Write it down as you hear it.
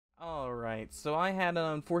Alright, so I had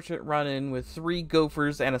an unfortunate run-in with 3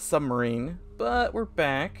 gophers and a submarine, but we're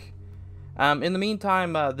back. In the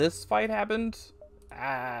meantime, this fight happened.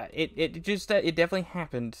 It definitely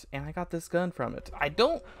happened, and I got this gun from it. I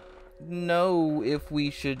don't know if we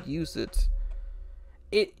should use it.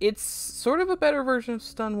 It's sort of a better version of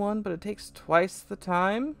Stun 1, but it takes twice the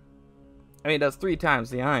time. I mean, it does 3 times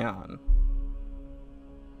the ion.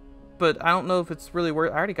 But I don't know if it's really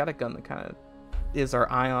worth. I already got a gun that kind of is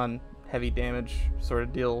our ion heavy damage sort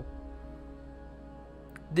of deal.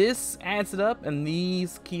 This adds it up, and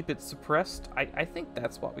these keep it suppressed. I think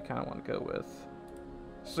that's what we kind of want to go with.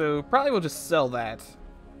 So probably we'll just sell that.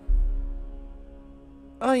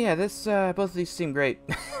 Oh yeah, this both of these seem great.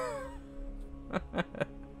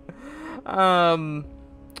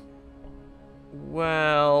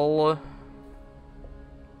 Well,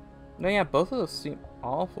 no, yeah, both of those seem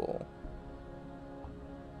awful.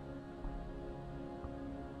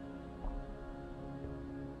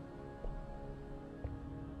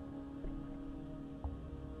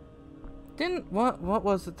 What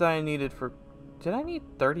was it that I needed for? Did I need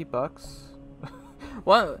 30 bucks?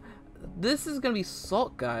 What? This is gonna be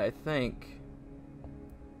Salt Guy, I think.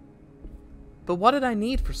 But what did I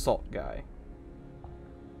need for Salt Guy?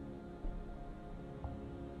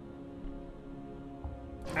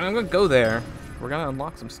 And I'm gonna go there. We're gonna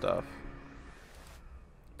unlock some stuff.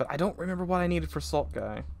 But I don't remember what I needed for Salt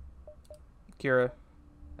Guy. Kira,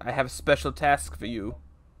 I have a special task for you.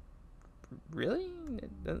 Really?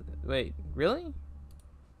 Wait, really?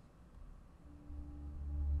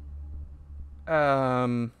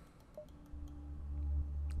 It's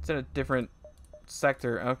in a different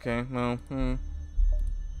sector. Okay, well,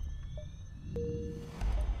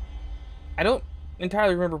 I don't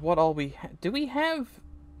entirely remember what all we do. We have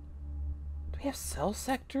Cell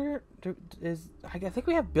Sector? I think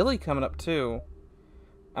we have Billy coming up too.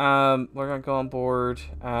 We're gonna go on board.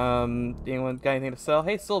 Anyone got anything to sell?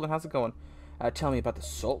 Hey, Sylvan, how's it going? Tell me about the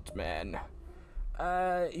Salt Man.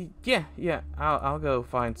 Yeah. I'll go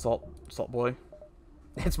find Salt Boy.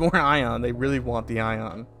 It's more ion. They really want the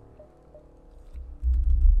ion.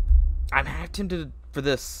 I'm half tempted for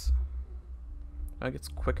this. It gets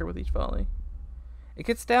quicker with each volley. It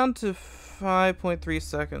gets down to 5.3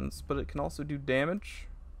 seconds, but it can also do damage.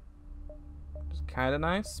 It's kind of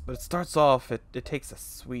nice, but it starts off. It takes a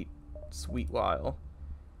sweet while.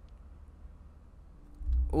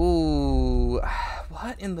 Ooh,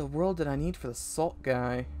 what in the world did I need for the Salt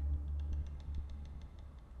Guy?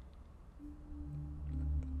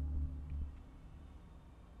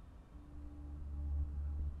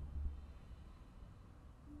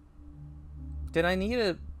 Did I need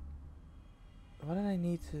a... What did I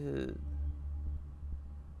need to...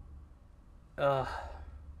 I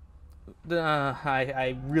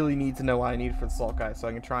really need to know what I need for the Salt Guy so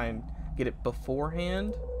I can try and get it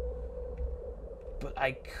beforehand. But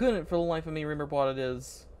I couldn't for the life of me remember what it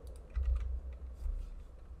is.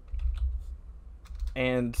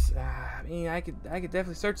 And, I mean, I could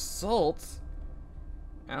definitely search Salt.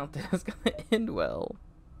 I don't think that's gonna end well.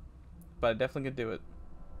 But I definitely could do it.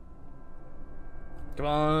 Come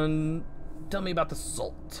on, tell me about the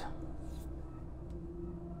Salt.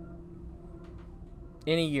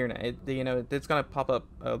 Any year now, it's gonna pop up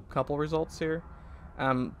a couple results here.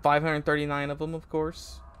 539 of them, of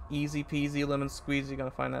course. Easy peasy, lemon squeezy. You're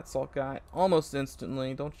gonna find that Salt Guy almost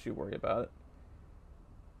instantly. Don't you worry about it.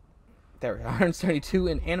 There we are, 172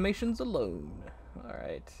 in animations alone. All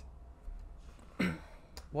right.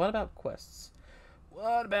 What about quests?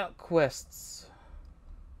 What about quests?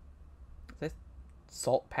 Is this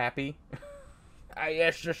Salt Pappy?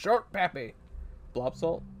 Yes, the Short Pappy. Blob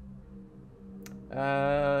Salt.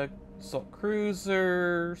 Salt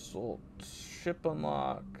Cruiser. Salt Ship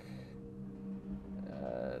Unlock.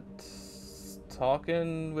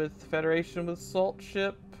 Talking with Federation with Salt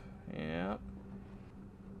Ship. Yeah.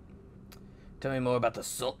 Tell me more about the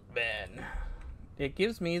Salt Man. It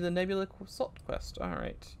gives me the Nebula Salt Quest.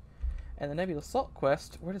 Alright. And the Nebula Salt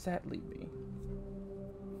Quest, where does that lead me?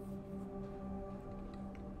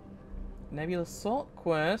 Nebula Salt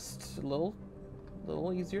Quest, a little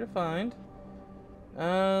easier to find.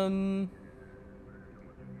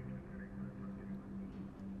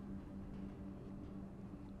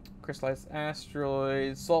 Crystallized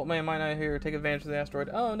asteroid. Salt Man might not here take advantage of the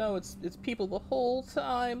asteroid. Oh no, it's people the whole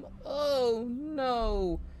time. Oh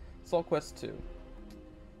no. Salt Quest 2.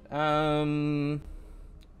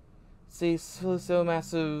 See, so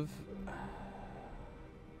massive.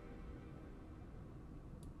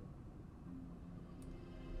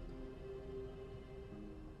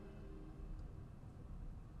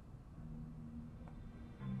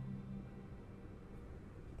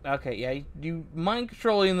 Okay, yeah, you mind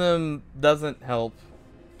controlling them doesn't help.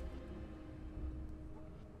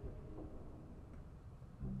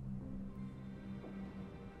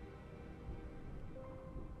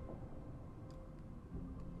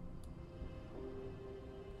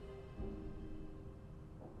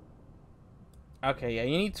 Okay, yeah,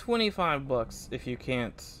 you need 25 bucks if you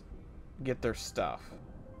can't get their stuff.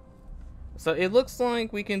 So it looks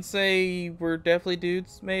like we can say we're definitely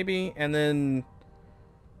dudes, maybe, and then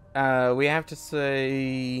we have to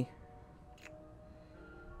say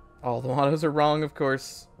all the mottos are wrong, of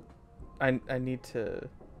course. I need to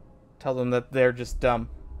tell them that they're just dumb.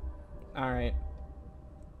 Alright.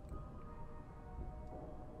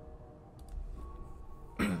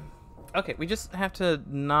 Okay, we just have to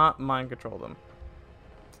not mind control them.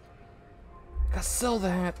 Gotta sell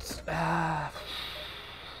that.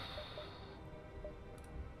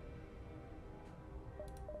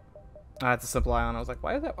 That's a simple ion. I was like,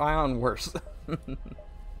 why is that ion worse?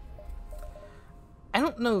 I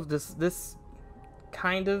don't know if this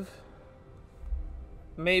kind of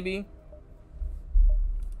maybe.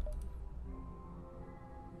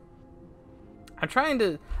 I'm trying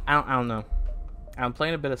to. I don't know. I'm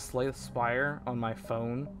playing a bit of Slay the Spire on my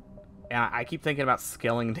phone, and I keep thinking about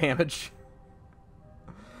scaling damage.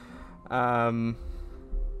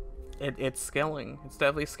 It's scaling. It's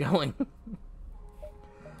definitely scaling.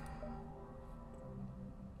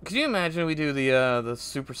 Could you imagine we do the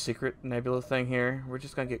super secret nebula thing here? We're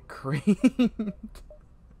just gonna get creamed.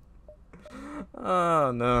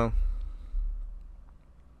 Oh no.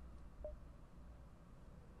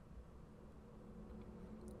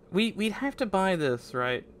 We'd have to buy this,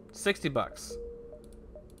 right? 60 bucks.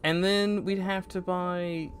 And then we'd have to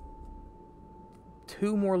buy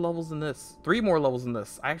 2 more levels than this. 3 more levels than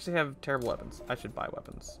this. I actually have terrible weapons. I should buy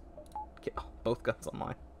weapons. Get both guns on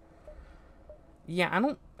mine. Yeah, I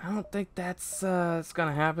don't think that's it's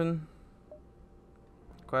gonna happen.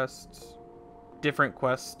 Quest. Different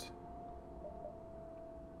quest.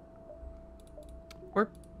 We're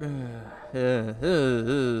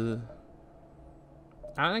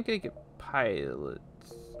I'm not gonna get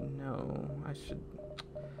pilots. No, I should.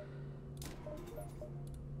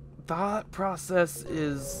 Thought process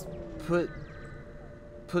is put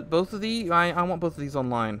both of these. I want both of these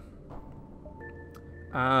online.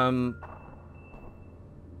 I'm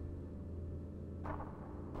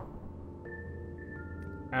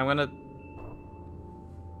gonna.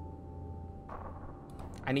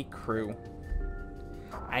 I need crew.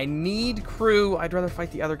 I need crew. I'd rather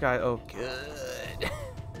fight the other guy. Oh, good.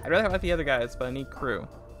 I'd rather fight the other guys, but I need crew.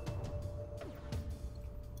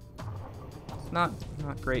 It's not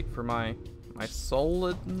great for my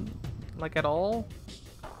soul, like at all.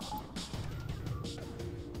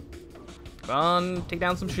 Come on, take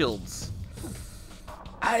down some shields.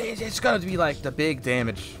 It's gonna be like the big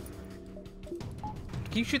damage.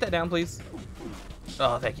 Can you shoot that down, please?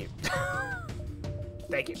 Oh, thank you.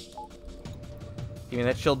 Thank you. Give me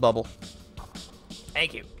that shield bubble.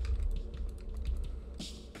 Thank you.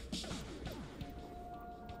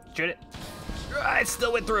 Shoot it. I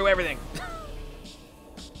still went through everything.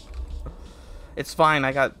 It's fine.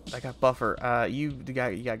 I got buffer. You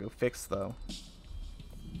gotta go fix though.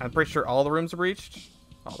 I'm pretty sure all the rooms are breached.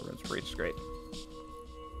 All the rooms are breached. Great.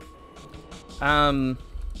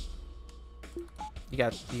 You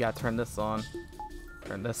gotta turn this on.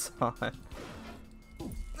 Turn this on.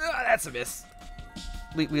 That's a miss.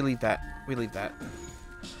 We leave that. We leave that.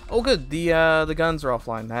 Oh, good. The guns are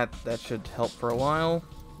offline. That should help for a while.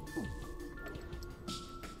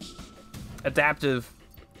 Adaptive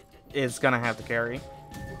is gonna have to carry.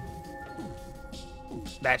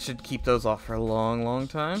 That should keep those off for a long, long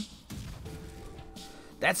time.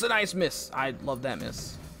 That's a nice miss. I love that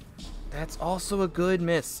miss. That's also a good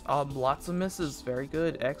miss. Lots of misses. Very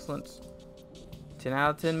good. Excellent. 10 out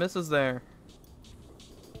of 10 misses there.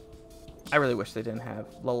 I really wish they didn't have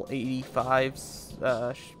level 85's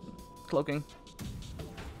cloaking.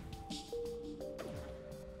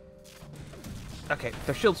 Okay,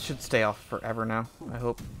 their shields should stay off forever now, I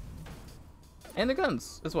hope. And the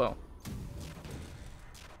guns as well.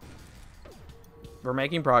 We're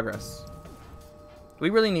making progress. We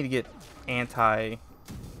really need to get anti-cloaking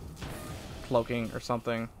or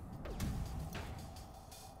something.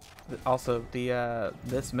 Also,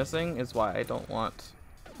 this missing is why I don't want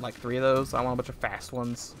like 3 of those. I want a bunch of fast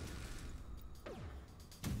ones.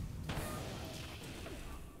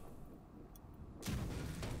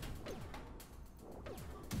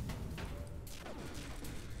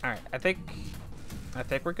 Alright, I think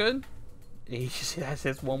we're good. You see that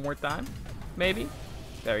says one more time? Maybe.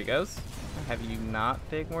 There he goes. Have you not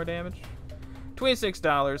take more damage?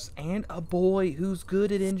 $26 and a boy who's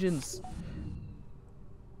good at engines.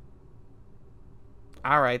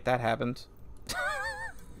 Alright, that happened.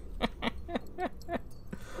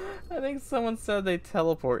 I think someone said they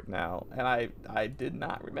teleport now, and I did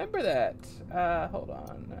not remember that. Hold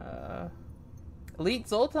on. Elite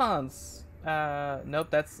Zoltans. Nope,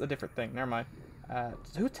 that's a different thing. Never mind.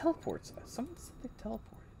 Who teleports? Someone said they teleported.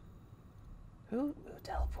 Who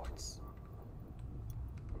teleports?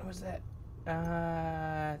 What was that?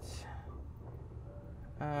 I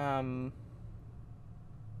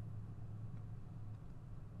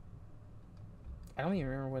don't even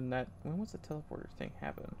remember when was the teleporter thing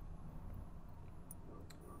happen?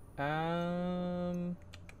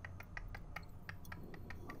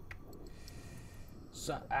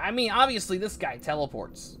 So I mean, obviously this guy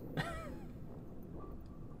teleports,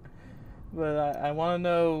 but I want to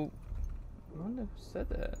know. I wonder who said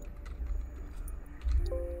that.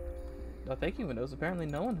 I think he knows. Apparently,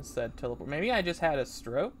 no one has said teleport. Maybe I just had a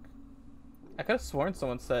stroke. I could have sworn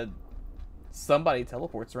someone said somebody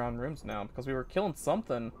teleports around rooms now because we were killing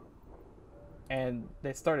something, and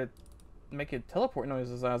they started making teleport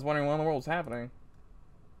noises. I was wondering what in the world was happening.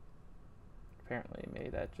 Apparently, maybe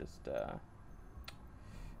that just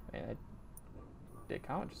man, the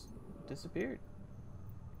comment just disappeared.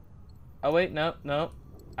 Oh wait, no,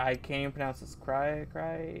 I can't even pronounce this. Cry.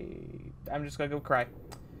 I'm just gonna go cry.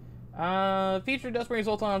 Featured Dustberry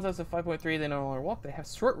Zoltans as of 5.3. They no longer walk. They have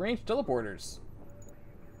short-range teleporters.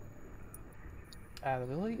 The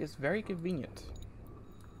ability is very convenient.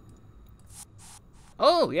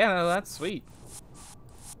 Oh, yeah, no, that's sweet.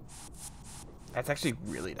 That's actually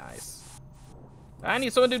really nice. I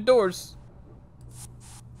need someone to do doors.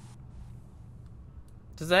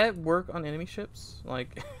 Does that work on enemy ships?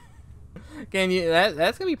 Like, can you?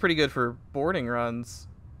 That's gonna be pretty good for boarding runs.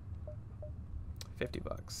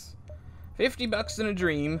 $50. $50 in a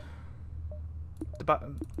dream.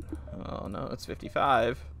 Oh no, it's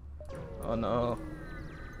 55. Oh no.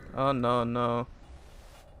 Oh no.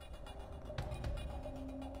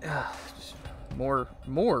 More.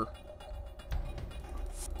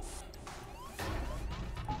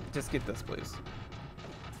 Just get this, please.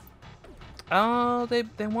 Oh, they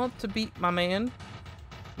want to beat my man.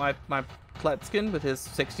 My Pletskin with his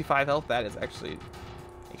 65 health. That is actually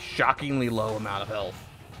a shockingly low amount of health.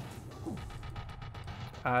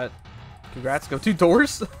 Congrats, go 2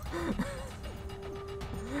 doors.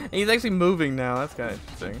 He's actually moving now. That's kind of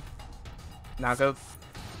interesting. Now go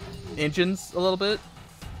engines a little bit.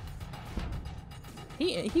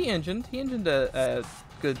 He engined a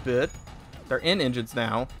good bit. They're in engines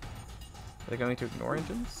now. Are they going to ignore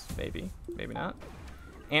engines? Maybe not.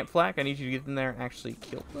 Ant Flak, I need you to get in there and actually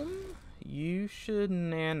kill them. You should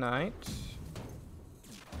nanite.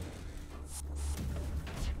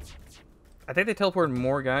 I think they teleported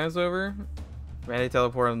more guys over. Maybe they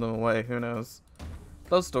teleported them away. Who knows?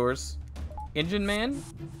 Close doors. Engine Man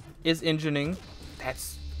is engineing.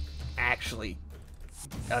 That's actually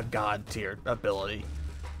a god tier ability.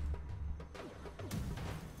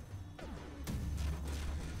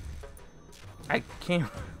 I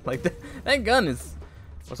can't like that gun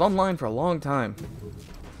was online for a long time.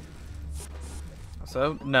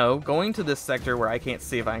 So no, going to this sector where I can't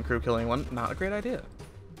see if I can crew kill anyone, not a great idea.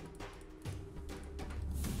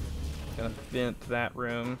 Gonna vent that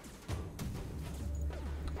room.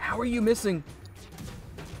 How are you missing?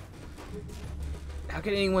 How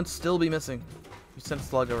can anyone still be missing? You sent a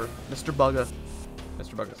slug over. Mr. Bugga.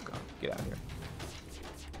 Mr. Bugga's gone. Get out of here.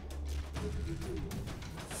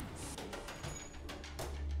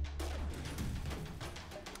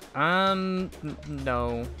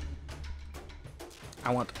 No.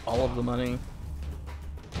 I want all of the money.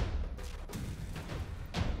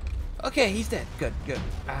 Okay, he's dead. Good.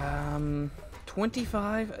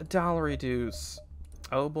 $25 reduce.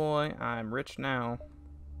 Oh boy, I'm rich now.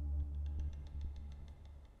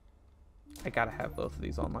 I gotta have both of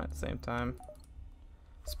these online at the same time.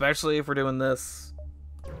 Especially if we're doing this.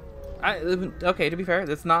 Okay, to be fair,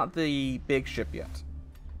 it's not the big ship yet.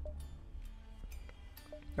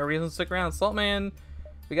 No reason to stick around. Saltman,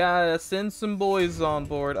 we gotta send some boys on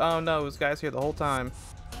board. Oh no, this guy's here the whole time.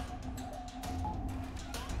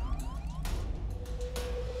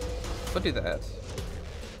 But do that.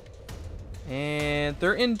 And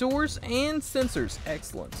they're indoors and sensors.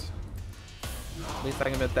 Excellent. At least I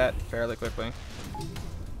can admit that fairly quickly.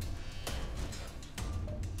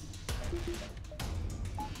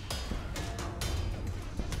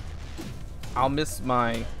 I'll miss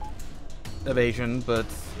my evasion, but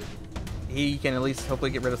he can at least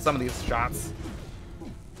hopefully get rid of some of these shots.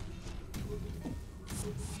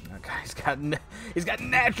 Okay, he's got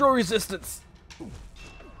natural resistance.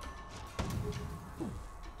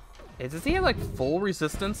 Does he have like full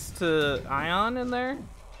resistance to Ion in there?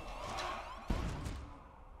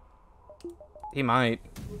 He might.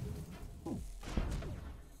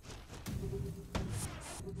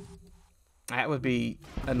 That would be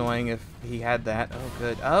annoying if he had that. Oh,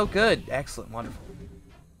 good. Oh, good. Excellent. Wonderful.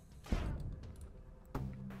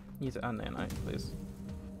 Use it on Nanite, please.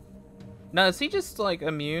 No, is he just, like,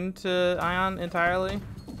 immune to Ion entirely?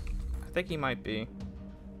 I think he might be.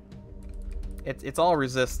 It's all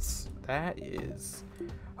resists. That is...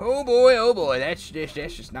 Oh, boy, that's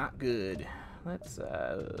just not good. Let's,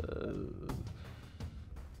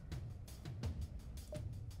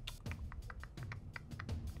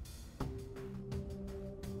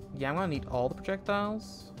 yeah, I'm gonna need all the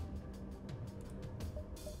projectiles.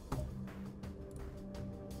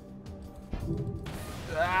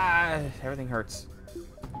 Ah, everything hurts.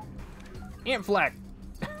 Amp flak!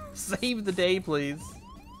 Save the day, please.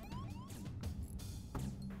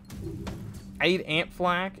 I need amp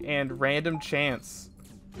flak and random chance.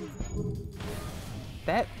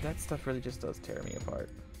 That stuff really just does tear me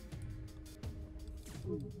apart.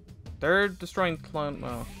 They're destroying clone.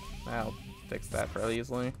 Well, I'll fix that fairly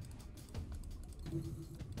easily.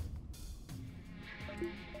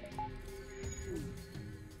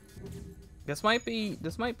 This might be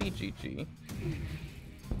GG.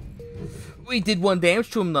 We did 1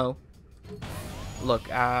 damage to him though.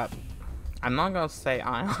 Look, I'm not gonna say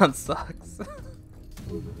Ion sucks.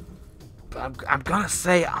 But I'm gonna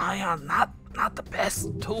say Ion not the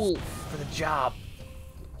best tool for the job.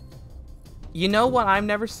 You know what I've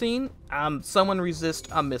never seen? Someone resist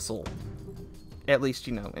a missile. At least,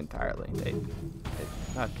 you know, entirely.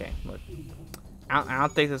 Okay, look. I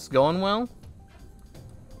don't think this is going well.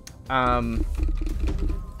 Ion's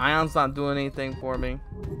not doing anything for me.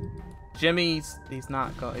 Jimmy's he's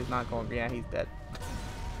not going. Yeah, he's dead.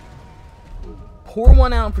 Pour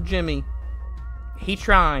one out for Jimmy. He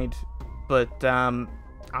tried, but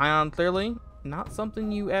Ion clearly not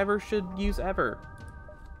something you ever should use ever.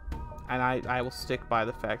 And I will stick by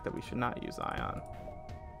the fact that we should not use Ion.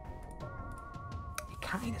 It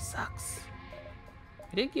kind of sucks.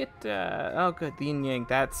 I did get, oh good, the Yin Yang,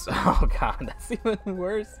 that's, oh god, that's even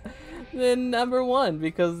worse than #1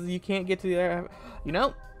 because you can't get to the other, you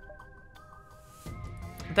know,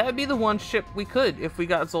 that'd be the one ship we could if we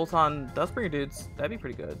got Zoltan Dustbringer dudes. That'd be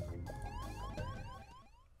pretty good.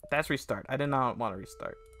 That's restart. I did not want to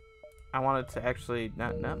restart. I wanted to actually,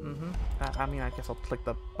 I mean, I guess I'll click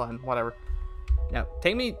the button, whatever. Now,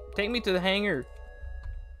 take me to the hangar.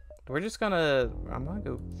 We're just gonna, I'm gonna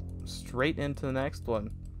go straight into the next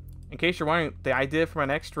one. In case you're wondering, the idea for my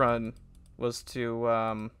next run was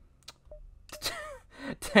to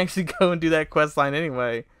to actually go and do that quest line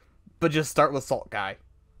anyway, but just start with Salt Guy,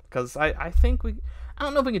 because I think I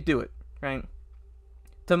don't know if we could do it, right?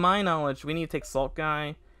 To my knowledge, we need to take Salt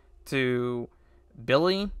Guy to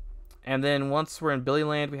Billy, and then once we're in Billy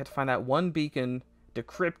Land, we have to find that one beacon,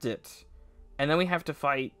 decrypt it, and then we have to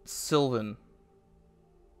fight Sylvan,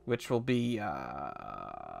 which will be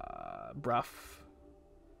rough.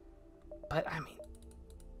 But I mean,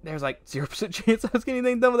 there's like 0% chance I was getting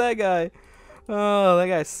anything done with that guy. Oh, that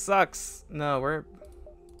guy sucks. No,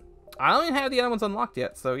 I don't even have the other ones unlocked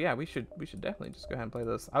yet, so yeah, we should definitely just go ahead and play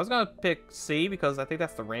this. I was gonna pick C because I think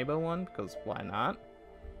that's the rainbow one, because why not?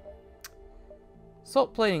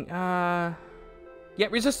 Salt plating. Yeah,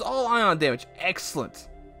 resist all ion damage. Excellent.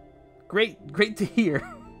 Great to hear.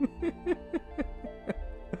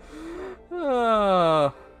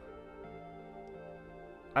 Oh.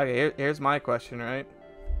 Okay, here's my question, right?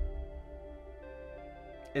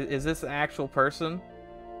 Is this an actual person?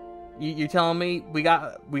 You telling me we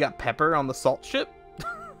got Pepper on the salt ship?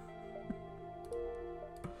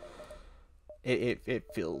 it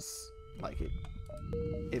feels like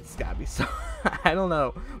it's gotta be so. I don't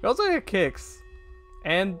know. We also got Kicks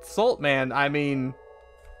and Salt Man. I mean,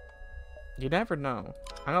 you never know.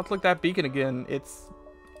 I'm gonna click that beacon again. It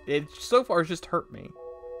so far has just hurt me,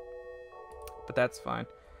 but that's fine.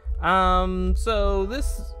 So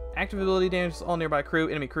this active ability damages all nearby crew.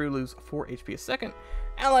 Enemy crew lose 4 HP a second.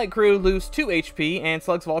 Allied crew lose 2 HP, and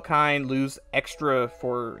slugs of all kind lose extra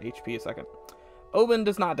 4 HP a second. Oben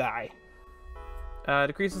does not die.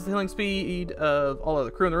 Decreases the healing speed of all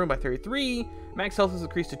other crew in the room by 33. Max health is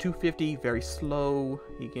increased to 250. Very slow.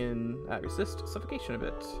 He can resist suffocation a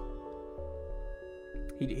bit.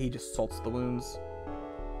 He just salts the wounds.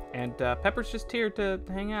 And Pepper's just here to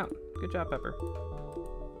hang out. Good job, Pepper.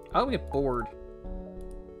 I'll get bored.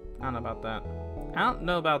 I don't know about that. I don't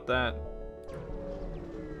know about that.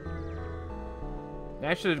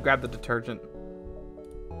 I should have grabbed the detergent.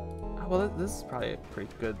 Oh, well, this is probably a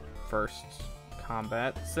pretty good first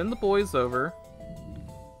combat. Send the boys over,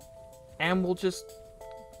 and we'll just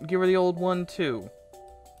give her the old one too.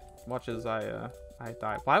 Watch as I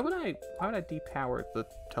die. Why would I depower the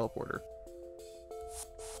teleporter?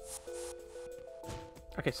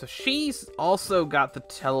 Okay, so she's also got the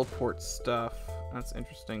teleport stuff. That's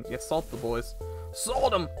interesting. Yeah, salt the boys.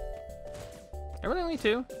 Salt them! Are there only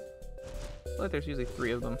 2? I feel like there's usually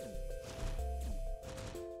 3 of them.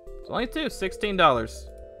 It's only 2, $16.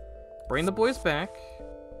 Bring the boys back.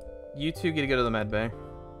 You two get to go to the med bay.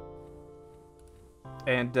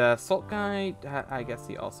 And Salt Guy, I guess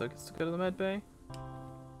he also gets to go to the med bay.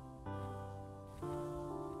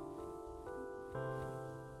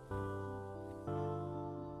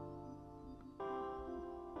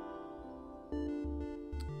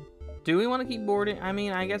 Do we want to keep boarding? I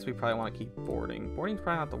mean, I guess we probably want to keep boarding. Boarding's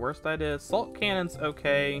probably not the worst idea. Salt Cannon's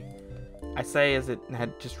okay. I say as it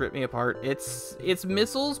had just ripped me apart. It's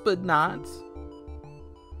missiles, but not.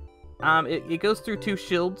 It goes through 2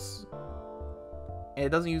 shields. And it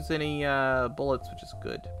doesn't use any bullets, which is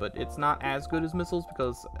good. But it's not as good as missiles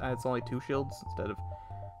because it's only 2 shields instead of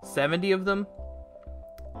 70 of them.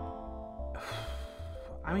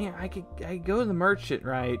 I mean, I could go to the merchant,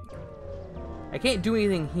 right? I can't do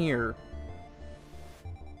anything here.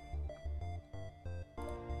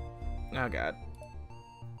 Oh god.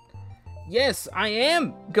 Yes, I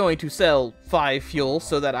am going to sell 5 fuel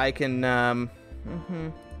so that I can,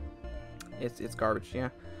 It's garbage, yeah.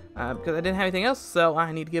 Because I didn't have anything else, so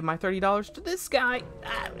I need to give my $30 to this guy.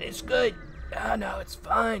 It's good. No, it's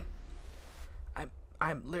fine.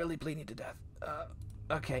 I'm literally bleeding to death.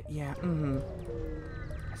 Okay, yeah,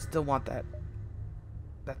 I still want that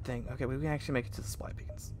thing. Okay, we can actually make it to the supply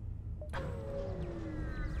beacons.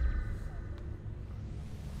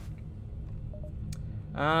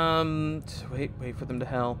 Wait for them to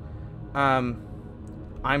hell.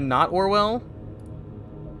 I'm not Orwell.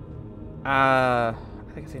 I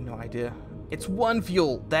think I say no idea. It's 1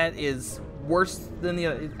 fuel. That is worse than the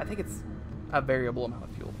other. I think it's a variable amount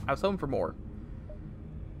of fuel. I was hoping for more.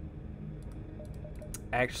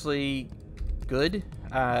 Actually, good.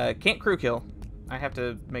 Can't crew kill. I have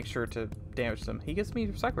to make sure to damage them. He gives me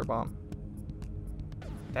Recycler Bomb.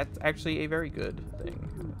 That's actually a very good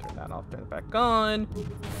thing. Turn that off, turn it back on.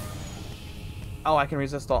 Oh, I can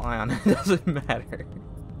resist all ion. It doesn't matter.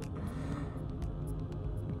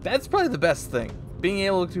 That's probably the best thing. Being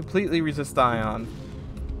able to completely resist ion.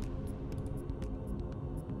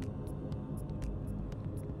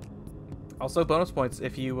 Also, bonus points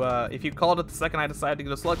if you called it the second I decided to go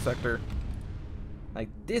to Slug Sector. Like,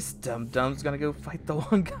 this dum-dum's gonna go fight the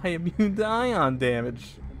one guy immune to ion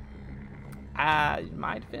damage.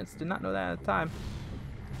 My defense did not know that at the time.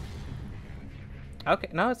 Okay,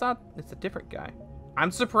 no, it's not. It's a different guy.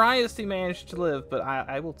 I'm surprised he managed to live, but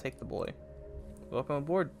I will take the boy. Welcome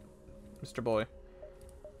aboard, Mr. Boy.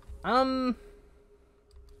 I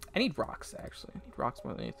need rocks, actually. I need rocks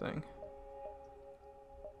more than anything.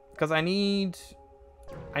 Because I need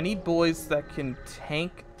boys that can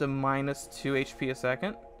tank the -2 HP a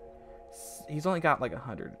second. He's only got like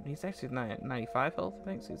 100. He's actually 95 health, I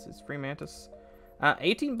think. So he's free mantis.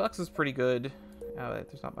 18 bucks is pretty good.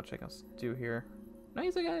 There's not much I can do here. No,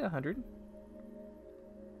 he's like 100.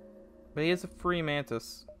 But he is a free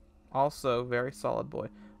mantis. Also, very solid boy.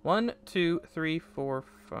 1, 2, 3, 4,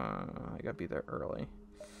 5. I gotta be there early.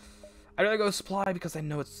 I'd rather go supply because I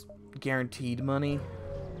know it's guaranteed money.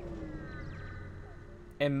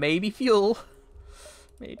 And maybe fuel.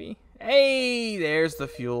 Maybe. Hey, there's the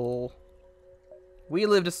fuel. We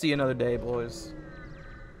live to see another day, boys.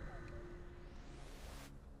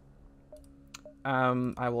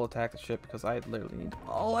 I will attack the ship because I literally need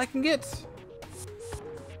all I can get.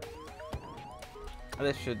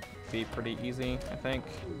 This should be pretty easy, I think.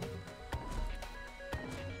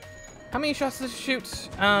 How many shots does it shoot?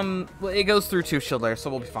 Well, it goes through 2 shield layers, so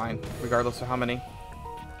we'll be fine, regardless of how many.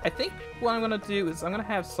 I think what I'm gonna do is I'm gonna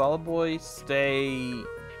have Solid Boy stay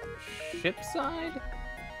ship side,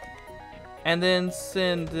 and then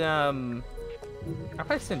send I'll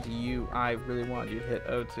probably send you. I really wanted you to hit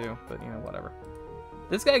O2, but you know, whatever.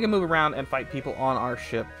 This guy can move around and fight people on our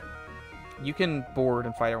ship. You can board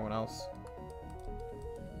and fight everyone else.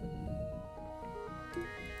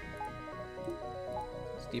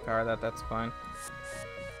 Let's depower that. That's fine.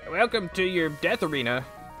 Welcome to your death arena.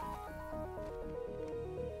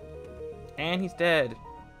 And he's dead.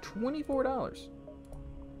 $24.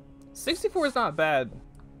 64 is not bad.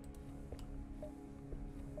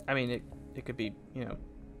 I mean, it could be, you know,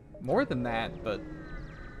 more than that, but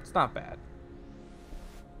it's not bad.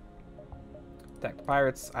 Attack the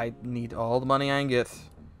pirates. I need all the money I can get.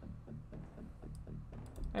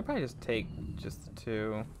 I'd probably just take just the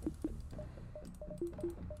 2.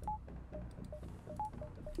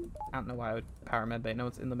 I don't know why I would power medbay. No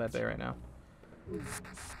one's in the medbay right now.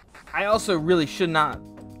 I also really should not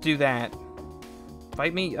do that.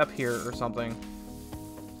 Fight me up here or something.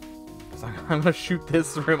 Because I'm going to shoot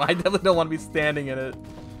this room. I definitely don't want to be standing in it.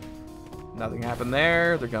 Nothing happened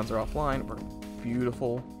there. Their guns are offline. We're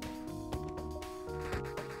beautiful.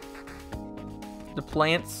 The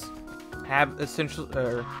plants have essentially,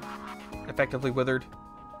 effectively withered.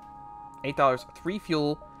 $8, 3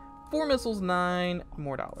 fuel, 4 missiles, $9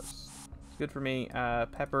 more. It's good for me.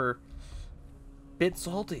 Pepper, bit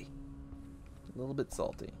salty, a little bit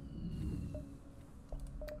salty.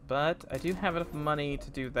 But I do have enough money to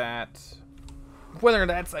do that. Whether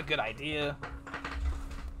that's a good idea,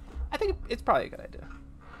 I think it's probably a good idea.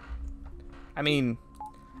 I mean,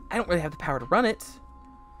 I don't really have the power to run it.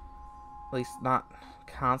 At least not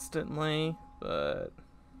constantly, but...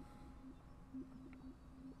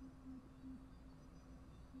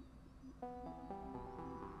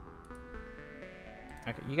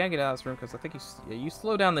 Okay, you gotta get out of this room because I think you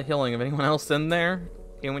slow down the healing of anyone else in there,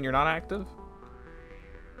 even when you're not active.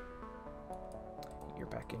 You're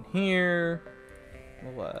back in here.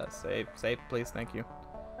 We'll save, please, thank you.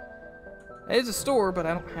 It is a store, but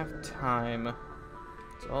I don't have time.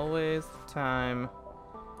 It's always the time.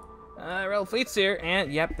 Rebel fleet's here,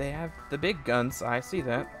 and yep, they have the big guns. I see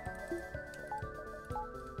that.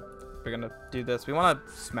 We're gonna do this. We want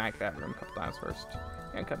to smack that room a couple times first.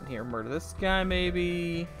 Gonna come in here, murder this guy,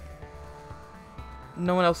 maybe.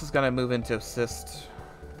 No one else is gonna move in to assist.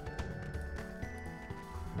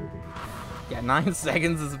 Yeah, 9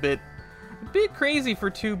 seconds is a bit crazy for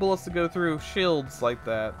 2 bullets to go through shields like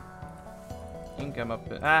that. You can come up.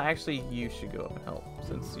 Actually, you should go up and help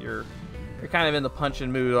since you're kind of in the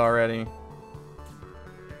punching mood already.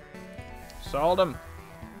 Sold him.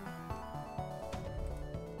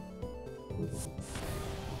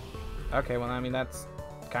 Okay, well, I mean, that's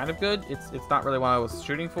kind of good. It's not really what I was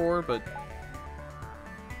shooting for, but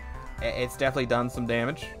it's definitely done some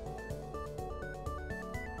damage.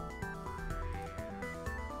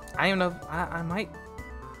 I don't know if I might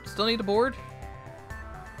still need a board.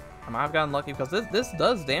 I might have gotten lucky because this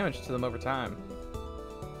does damage to them over time.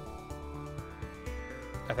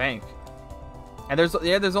 I think. And there's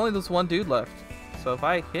only this one dude left. So if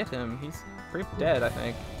I hit him, he's pretty dead, I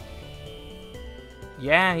think.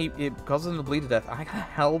 Yeah, it causes him to bleed to death. I got a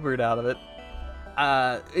halberd out of it.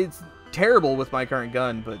 It's terrible with my current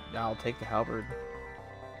gun, but I'll take the halberd.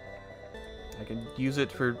 I can use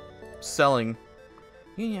it for selling.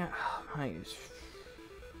 Yeah, oh my.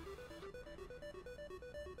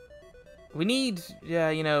 We need,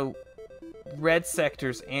 you know, red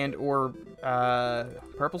sectors and or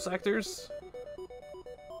purple sectors.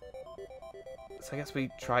 So I guess we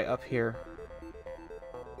try up here.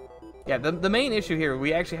 Yeah, the main issue here,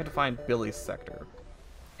 we actually had to find Billy's sector.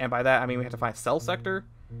 And by that, I mean we had to find Cell sector,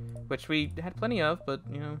 which we had plenty of, but,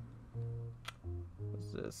 you know.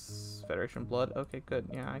 What's this? Federation blood? Okay, good.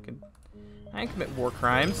 Yeah, I can commit war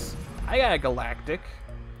crimes. I got a galactic.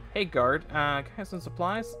 Hey, guard. Can I have some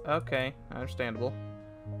supplies? Okay, understandable.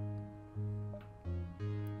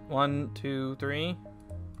 1, 2, 3.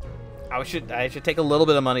 I should take a little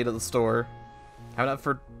bit of money to the store. Have enough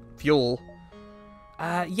for fuel.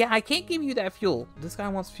 Yeah, I can't give you that fuel. This guy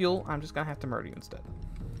wants fuel. I'm just gonna have to murder you instead.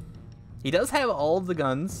 He does have all of the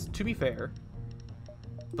guns, to be fair.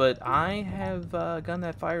 But I have a gun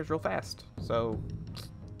that fires real fast. So,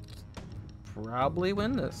 probably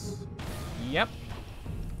win this. Yep.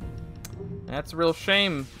 That's a real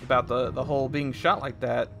shame about the whole being shot like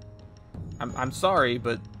that. I'm sorry,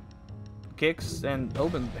 but Kix and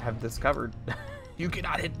Oben have this covered. You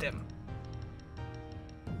cannot hit them.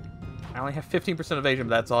 I only have 15% evasion,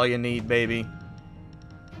 but that's all you need, baby.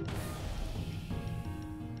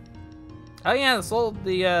 Oh yeah,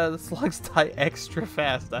 the slugs die extra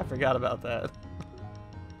fast. I forgot about that.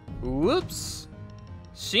 Whoops.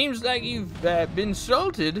 Seems like you've been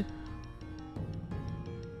salted.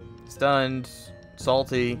 Stunned,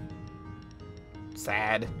 salty,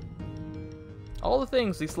 sad. All the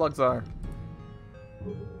things these slugs are.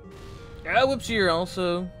 Whoops, you're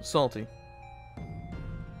also salty.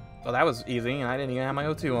 Well, that was easy, and I didn't even have my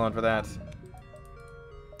O2 on for that.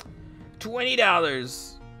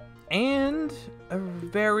 $20! And a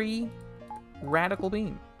very radical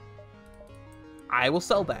beam. I will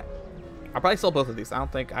sell that. I'll probably sell both of these. I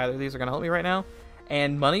don't think either of these are going to help me right now.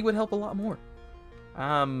 And money would help a lot more.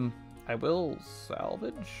 I will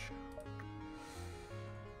salvage.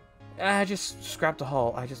 Just scrap the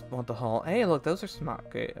hull. I just want the hull. Hey, look, those are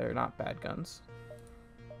not bad guns.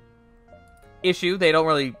 issue. They don't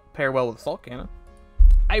really pair well with assault cannon.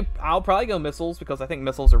 I'll probably go missiles because I think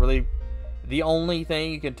missiles are really the only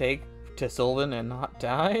thing you can take to Sylvan and not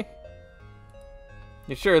die.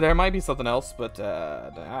 Sure, there might be something else, but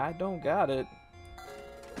I don't got it.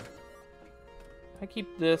 I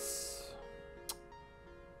keep this.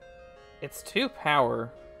 It's 2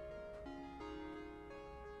 power.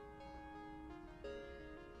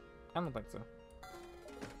 I don't think so.